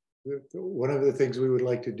one of the things we would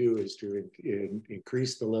like to do is to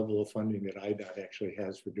increase the level of funding that IDOT actually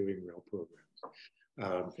has for doing rail programs,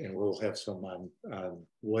 and we'll have some on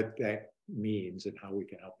what that means and how we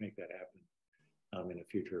can help make that happen in a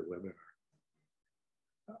future webinar.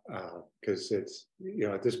 Because it's,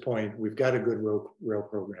 at this point we've got a good rail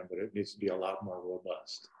program, but it needs to be a lot more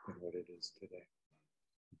robust than what it is today.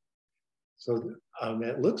 So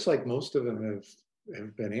it looks like most of them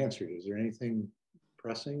have been answered. Is there anything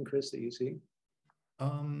pressing, Chris, that you see?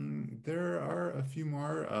 There are a few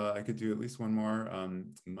more. I could do at least one more.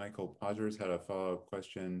 Michael Podgers had a follow-up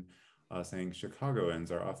question saying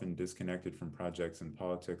Chicagoans are often disconnected from projects and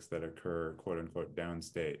politics that occur, quote unquote,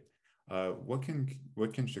 downstate. What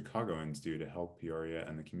can Chicagoans do to help Peoria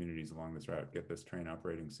and the communities along this route get this train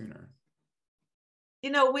operating sooner?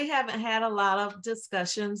 We haven't had a lot of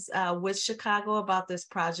discussions with Chicago about this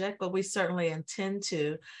project, but we certainly intend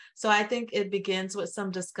to. So I think it begins with some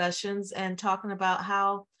discussions and talking about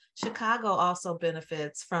how Chicago also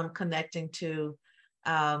benefits from connecting to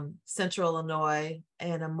Central Illinois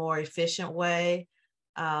in a more efficient way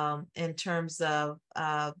in terms of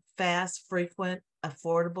fast, frequent,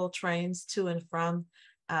 affordable trains to and from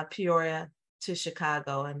Peoria to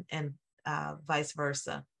Chicago and vice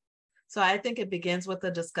versa. So I think it begins with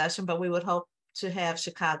a discussion, but we would hope to have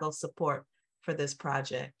Chicago support for this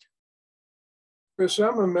project. Chris,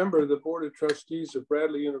 I'm a member of the Board of Trustees of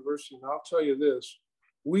Bradley University, and I'll tell you this,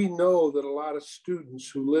 we know that a lot of students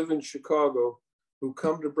who live in Chicago who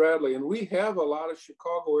come to Bradley, and we have a lot of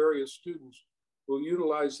Chicago area students who will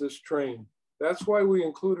utilize this train. That's why we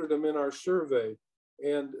included them in our survey.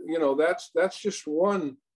 And that's just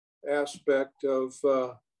one aspect of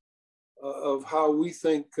how we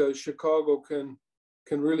think Chicago can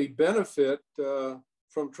really benefit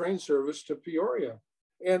from train service to Peoria.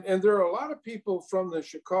 And there are a lot of people from the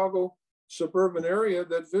Chicago suburban area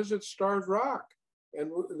that visit Starved Rock.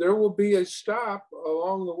 And there will be a stop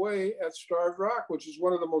along the way at Starved Rock, which is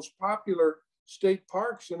one of the most popular state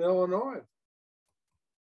parks in Illinois.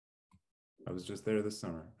 I was just there this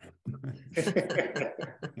summer.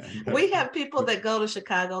 We have people that go to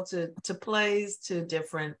Chicago to plays, to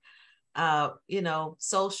different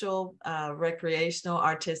social, recreational,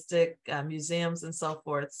 artistic museums and so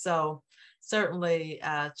forth. So certainly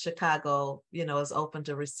Chicago, is open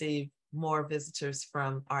to receive more visitors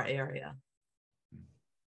from our area.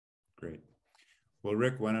 Great. Well,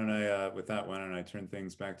 Rick, why don't I turn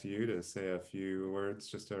things back to you to say a few words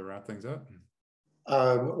just to wrap things up?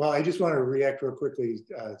 Well, I just want to react real quickly.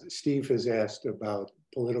 Steve has asked about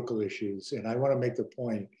political issues, and I want to make the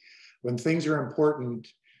point, when things are important,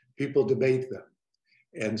 people debate them.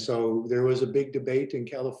 And so there was a big debate in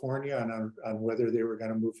California on whether they were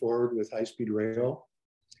going to move forward with high-speed rail.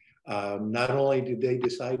 Not only did they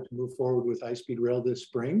decide to move forward with high-speed rail this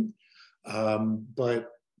spring,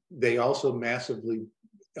 but they also massively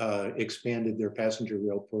expanded their passenger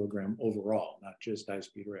rail program overall, not just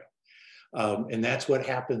high-speed rail. And that's what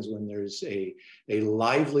happens when there's a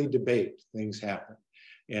lively debate, things happen.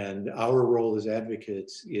 And our role as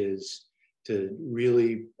advocates is to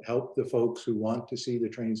really help the folks who want to see the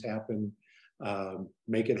trains happen,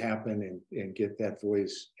 make it happen, and get that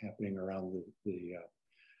voice happening around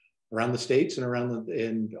the states and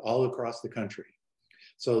and all across the country.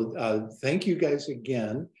 So thank you guys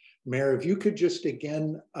again. Mayor, if you could just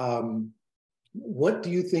again, what do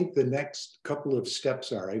you think the next couple of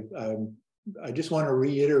steps are? I just want to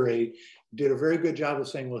reiterate, did a very good job of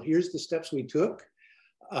saying, well, here's the steps we took.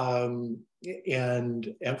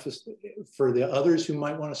 And emphasis for the others who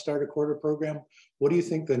might want to start a quarter program, what do you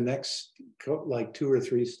think the next like 2 or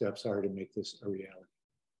 3 steps are to make this a reality?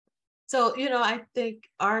 So, I think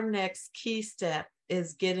our next key step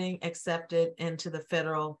is getting accepted into the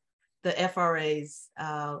FRA's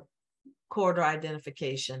corridor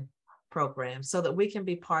identification program so that we can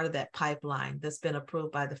be part of that pipeline that's been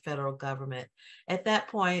approved by the federal government. At that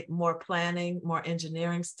point, more planning, more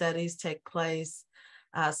engineering studies take place,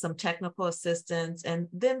 some technical assistance, and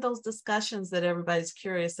then those discussions that everybody's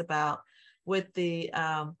curious about with the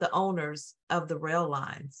owners of the rail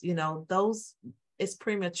lines. It's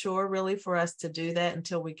premature really for us to do that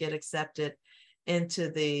until we get accepted into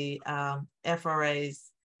the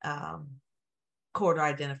FRA's corridor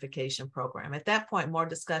identification program. At that point, more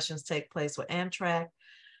discussions take place with Amtrak,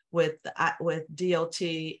 with DOT,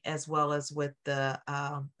 as well as with the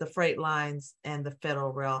freight lines and the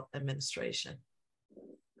Federal Rail Administration.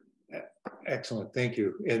 Excellent, thank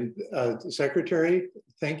you. And Secretary,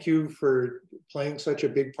 thank you for playing such a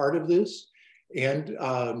big part of this and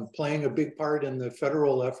playing a big part in the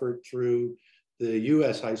federal effort through the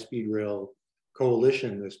U.S. High-Speed Rail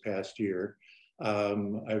Coalition this past year.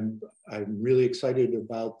 I'm really excited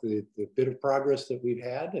about the bit of progress that we've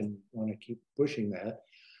had and want to keep pushing that.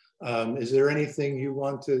 Is there anything you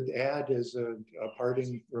want to add as a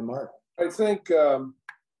parting remark? I think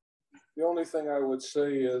the only thing I would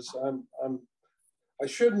say is I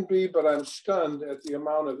shouldn't be, but I'm stunned at the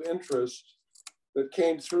amount of interest that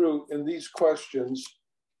came through in these questions.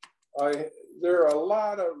 There are a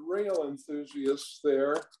lot of rail enthusiasts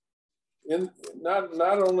there,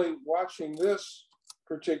 not only watching this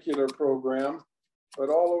particular program, but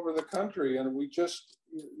all over the country. And we just,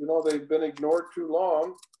 they've been ignored too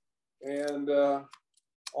long. And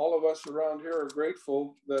all of us around here are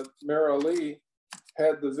grateful that Mayor Ali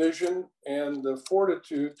had the vision and the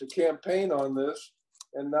fortitude to campaign on this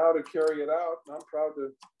and now to carry it out. And I'm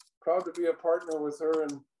proud to be a partner with her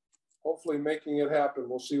and hopefully making it happen.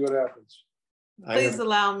 We'll see what happens. Please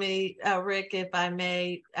allow me, Rick, if I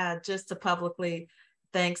may, just to publicly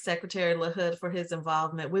thank Secretary LaHood for his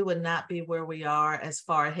involvement. We would not be where we are as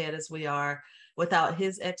far ahead as we are without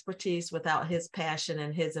his expertise, without his passion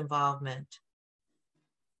and his involvement.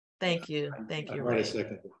 Thank you. Thank you, Rick.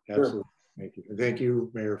 Absolutely. Sure. Thank you. And thank you,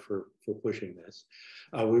 Mayor, for pushing this.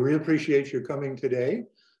 We really appreciate your coming today.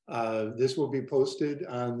 This will be posted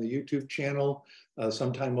on the YouTube channel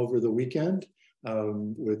sometime over the weekend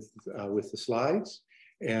with the slides.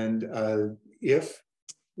 And if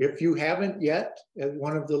you haven't yet, as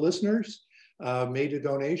one of the listeners, made a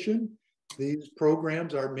donation, these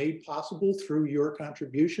programs are made possible through your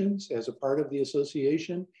contributions as a part of the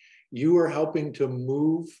association. You are helping to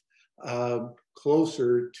move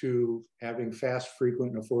closer to having fast,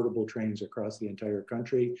 frequent, and affordable trains across the entire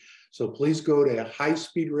country. So please go to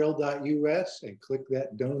highspeedrail.us and click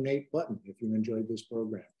that donate button if you enjoyed this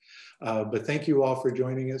program. But thank you all for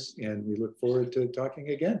joining us, and we look forward to talking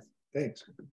again. Thanks.